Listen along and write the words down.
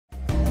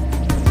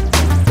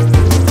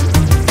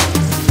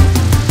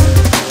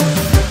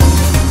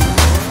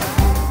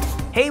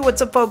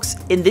what's up folks?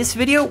 In this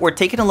video, we're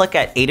taking a look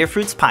at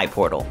Adafruit's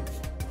PyPortal.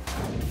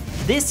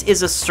 This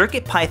is a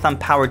CircuitPython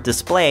powered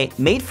display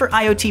made for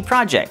IoT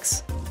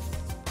projects.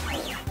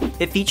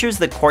 It features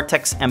the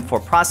Cortex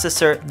M4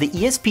 processor, the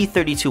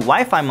ESP32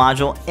 Wi-Fi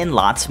module, and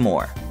lots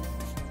more.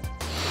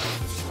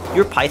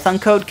 Your Python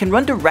code can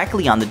run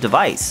directly on the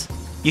device.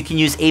 You can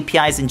use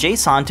APIs and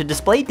JSON to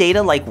display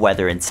data like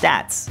weather and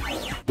stats.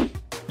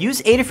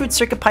 Use Adafruit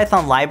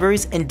CircuitPython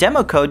libraries and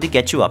demo code to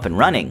get you up and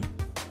running.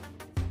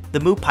 The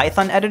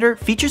MovePython editor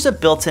features a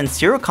built-in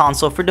serial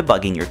console for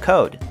debugging your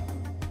code.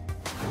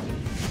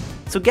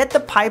 So get the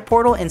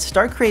PyPortal and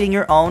start creating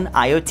your own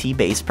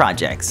IoT-based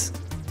projects.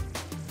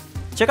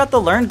 Check out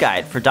the Learn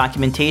Guide for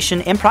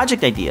documentation and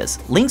project ideas.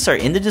 Links are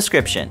in the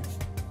description.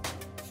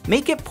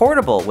 Make it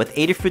portable with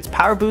Adafruit's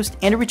Power Boost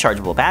and a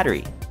rechargeable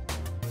battery.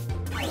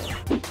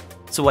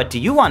 So what do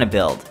you want to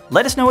build?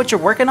 Let us know what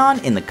you're working on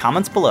in the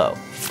comments below.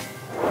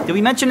 Did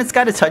we mention it's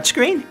got a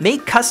touchscreen?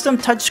 Make custom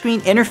touchscreen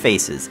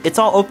interfaces. It's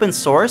all open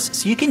source,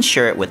 so you can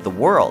share it with the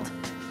world.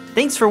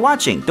 Thanks for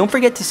watching. Don't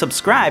forget to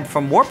subscribe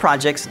for more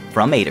projects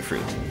from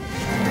Adafruit.